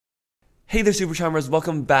Hey there, Super Charmers.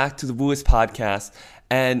 Welcome back to the Wooist Podcast.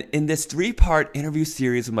 And in this three-part interview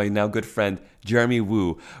series with my now good friend, Jeremy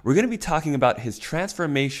Woo, we're going to be talking about his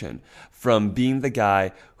transformation from being the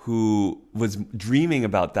guy who was dreaming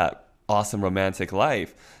about that awesome romantic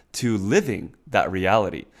life to living that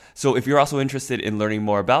reality. So if you're also interested in learning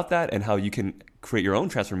more about that and how you can create your own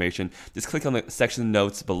transformation, just click on the section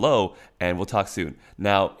notes below and we'll talk soon.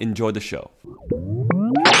 Now, enjoy the show.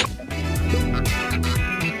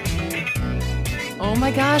 Oh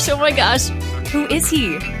my gosh, who is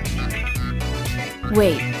he?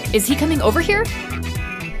 Wait, is he coming over here?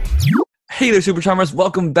 Hey there, Super Charmers.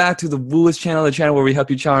 Welcome back to the Wooist channel, the channel where we help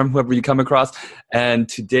you charm whoever you come across. And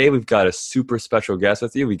today we've got a super special guest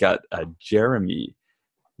with you. We got Jeremy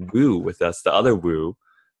Woo with us, the other Woo.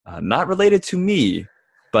 Not related to me,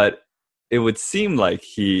 but it would seem like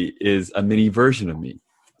he is a mini version of me.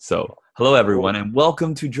 So, hello everyone, and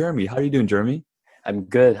welcome to Jeremy. How are you doing, Jeremy? I'm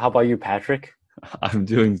good. How about you, Patrick? I'm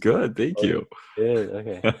doing good, thank you. Good,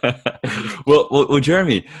 okay. well,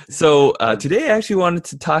 Jeremy. So today I actually wanted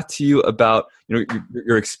to talk to you about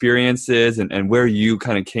your experiences and where you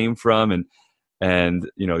kind of came from and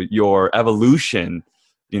your evolution.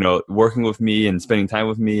 Working with me and spending time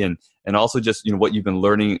with me and also just what you've been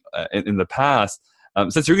learning in the past.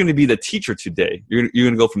 Since you're going to be the teacher today, you're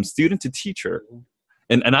going to go from student to teacher,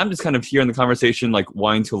 and I'm just kind of here in the conversation, like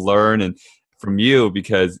wanting to learn and from you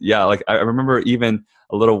because I remember even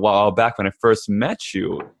a little while back when I first met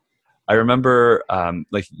you, I remember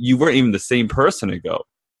like you weren't even the same person ago,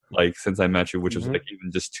 like since I met you, which was like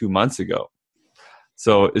even just 2 months ago.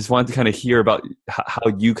 So just wanted to kind of hear about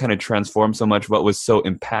how you kind of transformed so much, what was so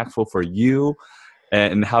impactful for you,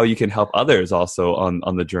 and how you can help others also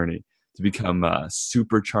on the journey to become a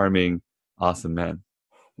super charming, awesome man.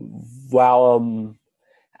 Well,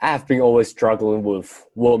 I have been always struggling with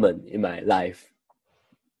women in my life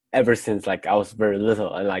ever since I was very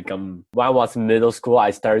little. And when I was in middle school, I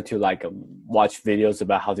started to watch videos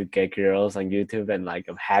about how to get girls on YouTube and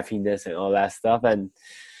happiness and all that stuff. And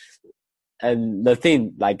the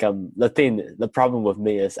problem with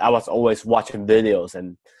me is I was always watching videos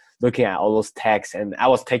and looking at all those texts, and I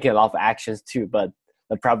was taking a lot of actions too. But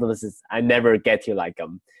the problem is I never get to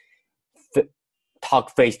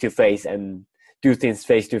talk face to face and do things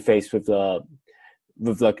face to face with the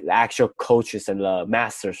actual coaches and the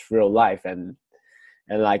masters real life. And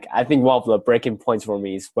I think one of the breaking points for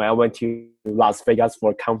me is when I went to Las Vegas for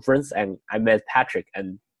a conference and I met Patrick,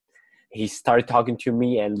 and he started talking to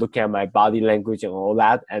me and looking at my body language and all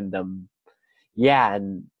that. And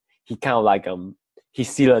and he kind of he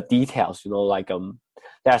see the details,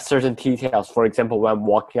 there are certain details. For example, when I'm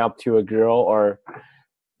walking up to a girl, or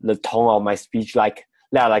the tone of my speech,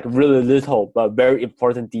 there are really little but very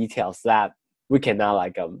important details that we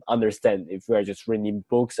cannot understand if we're just reading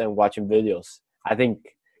books and watching videos. I think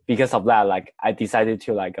because of that, I decided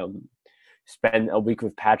to spend a week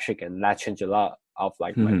with Patrick, and that changed a lot of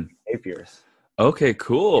my behaviors. Okay,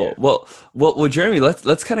 cool. Yeah. Well, Jeremy,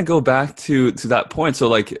 let's kind of go back to that point.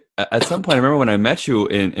 So at some point, I remember when I met you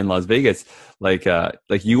in Las Vegas,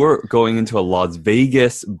 you were going into a Las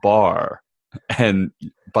Vegas bar, and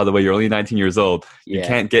by the way, you're only 19 years old. You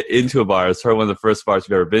can't get into a bar. It's probably one of the first bars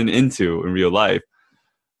you've ever been into in real life.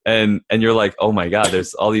 And you're like, oh my God,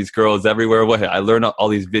 there's all these girls everywhere. I learned all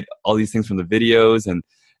these things from the videos, and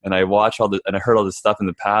I watched and I heard all this stuff in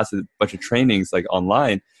the past, a bunch of trainings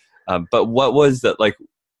online. But what was that like?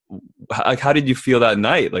 How did you feel that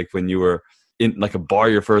night? When you were in a bar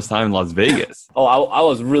your first time in Las Vegas? Oh, I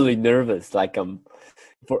was really nervous.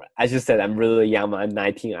 As you said, I'm really young. I'm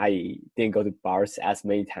 19. I didn't go to bars as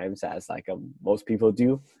many times as most people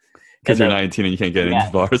do. Because you're 19 and you can't get into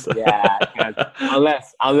bars.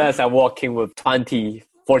 unless I walk in with 20,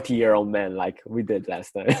 40-year-old men like we did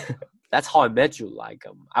last night. That's how I met you.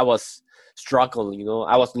 I was struggling.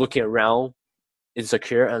 I was looking around,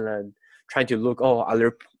 insecure, and then trying to look. Oh,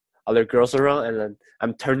 other girls around, and then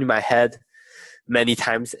I'm turning my head many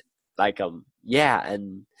times.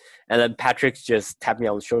 And then Patrick just tapped me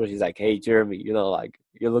on the shoulder. He's like, "Hey, Jeremy, you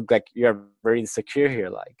look like you're very insecure here.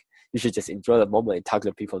 You should just enjoy the moment and talk to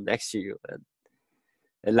the people next to you."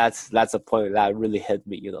 And that's a point that really hit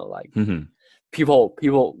me.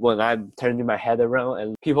 People when I'm turning my head around,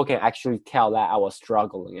 and people can actually tell that I was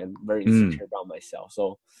struggling and very insecure about myself.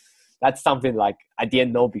 So that's something I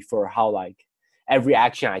didn't know before. How every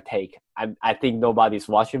action I take, I think nobody's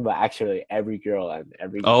watching, but actually every girl and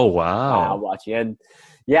every guy watching.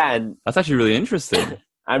 And that's actually really interesting.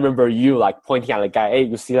 I remember you pointing at the guy. Hey,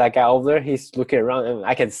 you see that guy over there? He's looking around, and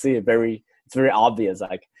I can see it. It's very obvious.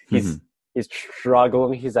 He's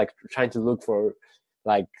struggling. He's trying to look for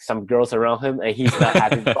like some girls around him, and he's not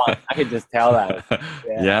having fun. I can just tell that.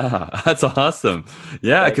 Yeah, that's awesome.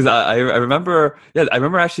 Yeah, because I remember, I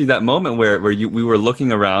remember actually that moment where we were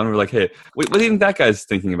looking around, we were like, hey, what do you think that guy's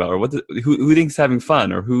thinking about, or who thinks having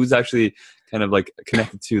fun, or who's actually kind of like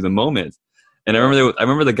connected to the moment. And I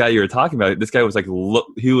remember the guy you were talking about. This guy was like,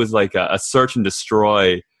 he was like a search and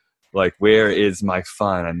destroy, like, where is my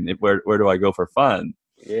fun, and where do I go for fun?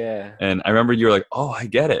 Yeah. And I remember you were like, oh, I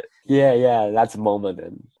get it. Yeah, that's a moment,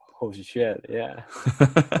 and holy shit, yeah.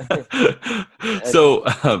 So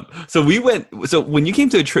we went. So when you came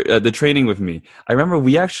to the training with me, I remember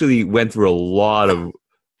we actually went through a lot of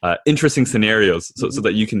interesting scenarios, so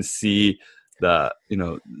that you can see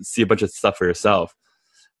see a bunch of stuff for yourself,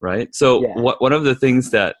 right? So one of the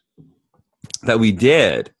things that we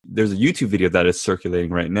did, there's a YouTube video that is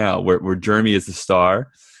circulating right now where Jeremy is the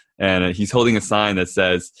star, and he's holding a sign that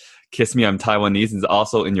says, "Kiss me, I'm Taiwanese." It's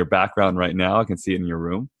also in your background right now. I can see it in your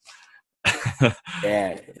room.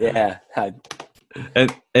 yeah.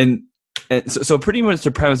 And so pretty much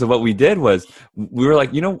the premise of what we did was we were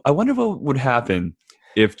like, I wonder what would happen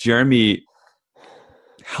if Jeremy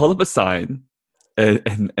held up a sign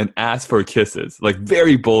and asked for kisses, like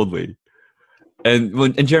very boldly.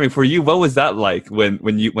 And Jeremy, for you, what was that like when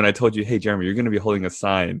I told you, hey Jeremy, you're going to be holding a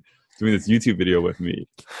sign doing this YouTube video with me,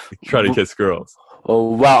 try to kiss girls?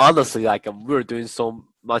 Oh well, honestly, like we were doing so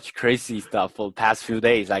much crazy stuff for the past few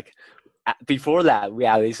days. Like before that, we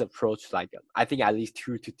at least approached like I think at least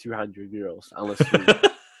 200 to 200 girls on the street.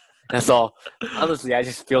 And so honestly, I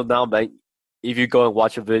just feel now that if you go and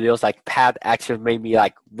watch the videos, like Pat actually made me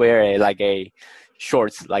like wear a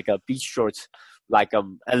shorts, like a beach shorts, like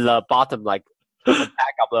and the bottom like the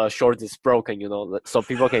back of the shorts is broken, so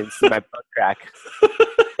people can see my butt crack.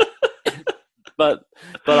 but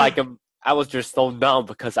like I was just so numb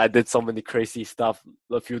because I did so many crazy stuff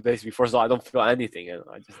a few days before, so I don't feel anything, and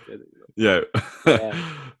I just did it. Yeah.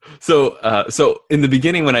 So in the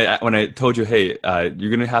beginning, when I told you, hey,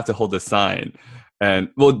 you're gonna have to hold the sign, and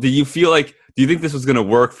well, do you think this was gonna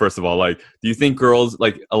work? First of all, like, do you think girls,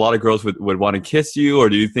 like a lot of girls would want to kiss you, or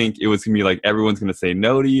do you think it was gonna be like everyone's gonna say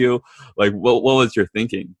no to you? Like, what was your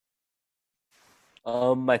thinking?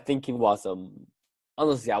 My thinking was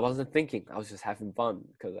honestly, I wasn't thinking. I was just having fun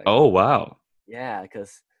because. Oh wow. Yeah,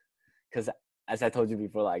 because as I told you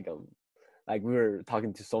before, like we were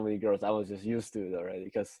talking to so many girls, I was just used to it already.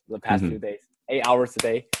 Because the past few days, 8 hours a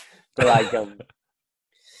day, but like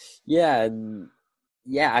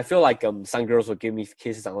I feel like some girls will give me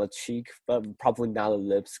kisses on the cheek, but probably not the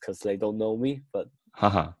lips because they don't know me. But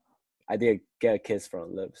I did get a kiss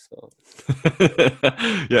from lips. So.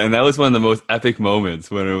 Yeah, and that was one of the most epic moments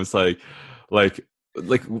when it was like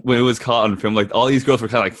when it was caught on film, like all these girls were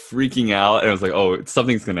kind of like freaking out, and it was like, oh,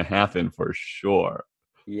 something's gonna happen for sure.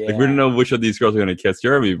 Yeah. Like we don't know which of these girls are gonna kiss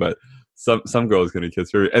Jeremy, but some girl's gonna kiss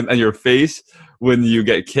her, and your face when you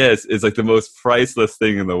get kissed is like the most priceless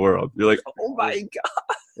thing in the world. You're like, oh my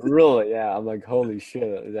god. Really? Yeah. I'm like, holy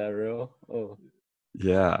shit, is that real? Oh.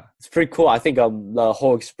 Yeah. It's pretty cool. I think the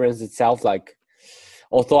whole experience itself, like,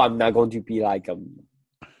 although I'm not going to be like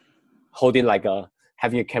holding like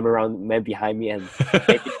having a camera man behind me and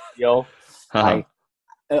taking video, like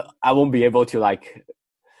I won't be able to like.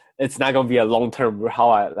 It's not gonna be a long term. How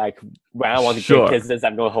I like when I want to get kisses,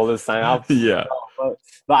 I'm gonna hold the sign up. Yeah.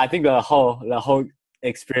 But I think the whole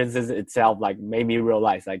experiences itself like made me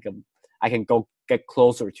realize like I can go get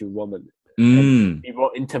closer to women and be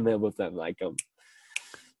more intimate with them. Like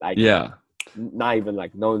yeah, not even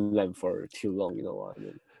like knowing them for too long. You know what I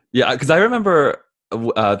mean? Yeah, because I remember.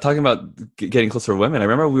 Talking about getting closer to women, I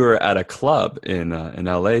remember we were at a club in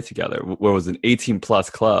LA together, where it was an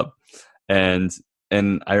 18+ club, and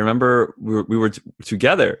I remember we were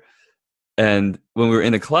together, and when we were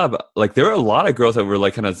in the club, like there were a lot of girls that were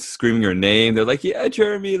like kind of screaming your name. They're like, "Yeah,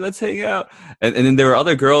 Jeremy, let's hang out," and then there were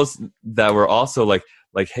other girls that were also like,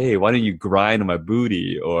 "Hey, why don't you grind on my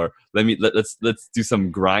booty?" Or let's do some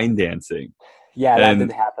grind dancing. Yeah, that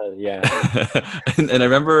didn't happen. Yeah. and I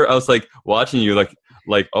remember I was like watching you like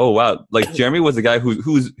oh wow, like Jeremy was a guy who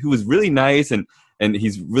was really nice and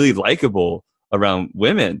he's really likable around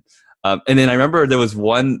women. And then I remember there was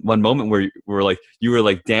one moment where you were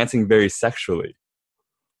like dancing very sexually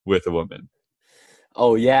with a woman.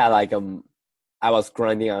 Oh yeah, like I was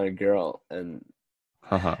grinding on a girl and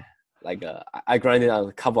like I grinded on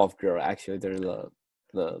a couple of girls actually during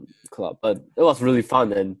the club, but it was really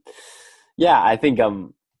fun. And yeah, I think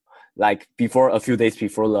like a few days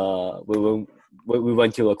before we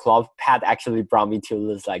went to the club, Pat actually brought me to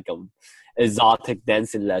this like exotic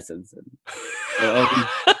dancing lessons and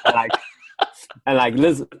like and like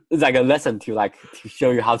this is like a lesson to like to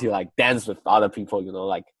show you how to like dance with other people, you know,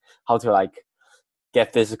 like how to like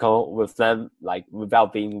get physical with them, like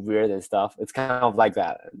without being weird and stuff. It's kind of like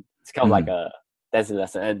that. It's kind of like a dancing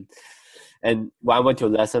lesson. And when I went to a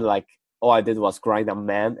lesson, like all I did was grind on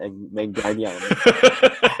man and man grinding on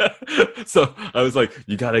man. So I was like,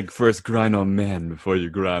 you gotta first grind on men before you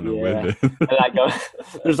grind on women. And like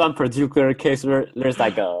there's one particular case where there's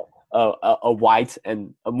like a white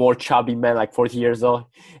and a more chubby man, like 40 years old,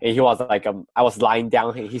 and he was like I was lying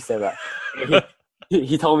down and he said like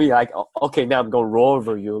he told me like, okay, now I'm gonna roll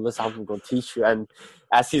over you, this is how I'm gonna teach you. And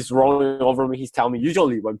as he's rolling over me, he's telling me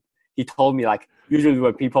usually when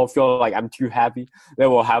people feel like I'm too happy, they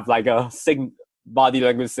will have like a body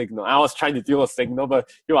language signal. I was trying to do a signal, but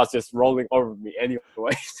he was just rolling over me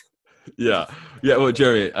anyway. Yeah. Well,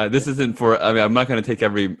 Jeremy, this isn't for. I mean, I'm not going to take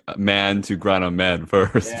every man to grind on men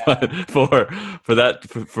first, but for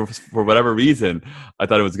whatever reason, I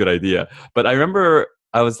thought it was a good idea. But I remember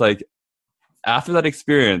I was like, after that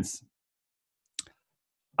experience,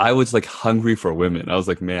 I was like hungry for women. I was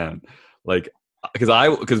like, man, like.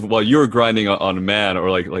 Because while you were grinding on a man or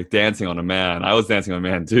like dancing on a man, I was dancing on a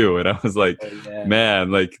man too, and I was like, man,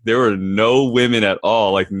 like there were no women at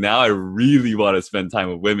all. Like now I really want to spend time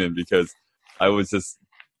with women because I was just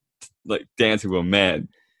like dancing with a man.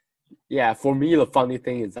 Yeah, for me the funny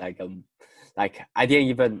thing is like I didn't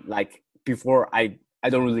even like before I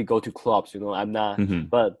don't really go to clubs, you know. I'm not,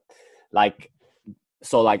 but like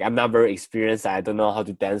so like I'm not very experienced. I don't know how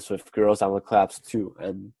to dance with girls on the clubs too,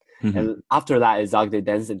 and after that is like the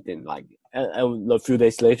dancing thing. Like and a few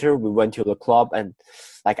days later, we went to the club and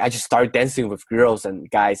like I just started dancing with girls and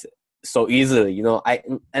guys so easily, you know.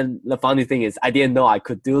 And the funny thing is I didn't know I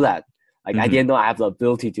could do that. Like I didn't know I have the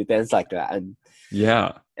ability to dance like that. And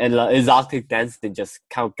and the exotic dancing just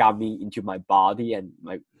kind of got me into my body and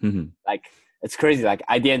my like it's crazy. Like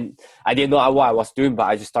I didn't know what I was doing, but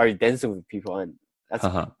I just started dancing with people and.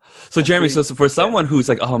 So Jeremy, so for someone who's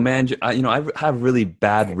like, oh man, I have really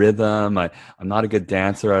bad rhythm. I'm not a good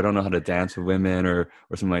dancer. I don't know how to dance with women or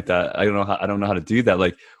something like that. I don't know how to do that.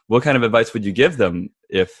 Like, what kind of advice would you give them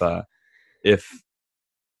if they're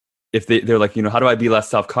like, you know, how do I be less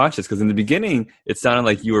self-conscious? Because in the beginning, it sounded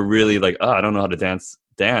like you were really like, oh, I don't know how to dance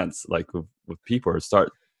like with people or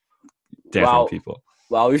start dancing with people.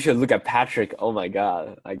 Well, you should look at Patrick. Oh my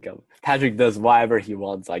God. Like Patrick does whatever he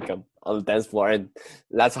wants, like on the dance floor. And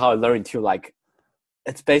that's how I learned too. Like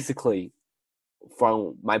it's basically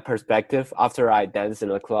from my perspective, after I dance in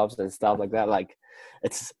the clubs and stuff like that, like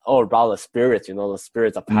it's all about the spirits, you know, the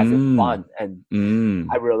spirits of having fun. And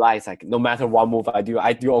I realized like no matter what move I do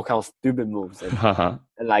all kinds of stupid moves. And,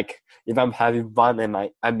 and like if I'm having fun and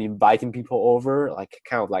I'm inviting people over, like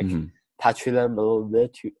kind of like touching them a little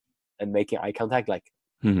bit and making eye contact, like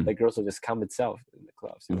the girls will just come itself in the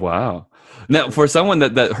clubs. You know? Wow. Now, for someone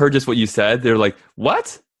that heard just what you said, they're like,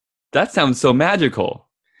 what? That sounds so magical.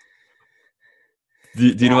 Do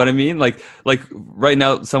you know what I mean? Like right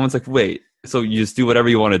now, someone's like, wait, so you just do whatever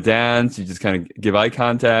you want to dance, you just kind of give eye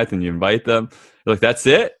contact and you invite them. You're like, that's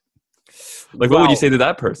it? Like, what would you say to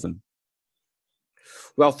that person?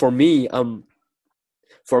 Well, for me,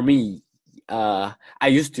 I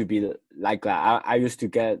used to be like that. I used to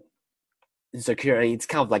get insecure, and it's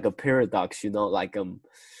kind of like a paradox, you know, like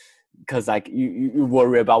because like you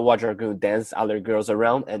worry about what you're going to dance other girls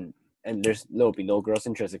around, and there'll be no girls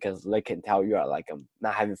interested because they can tell you are like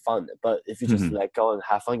not having fun. But if you just like go and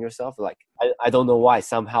have fun yourself, like I don't know why,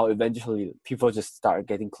 somehow eventually people just start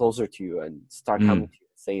getting closer to you and start coming to you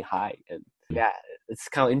and saying hi. And yeah, it's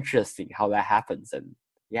kind of interesting how that happens. And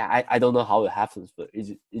yeah, I don't know how it happens, but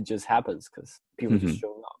it just happens because people just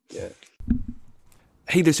show up. Yeah.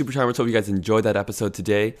 Hey there, Super Charmers. Hope you guys enjoyed that episode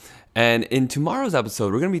today. And in tomorrow's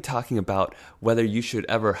episode, we're going to be talking about whether you should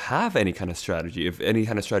ever have any kind of strategy, if any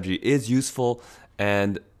kind of strategy is useful,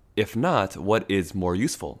 and if not, what is more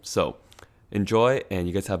useful. So enjoy, and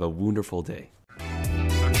you guys have a wonderful day.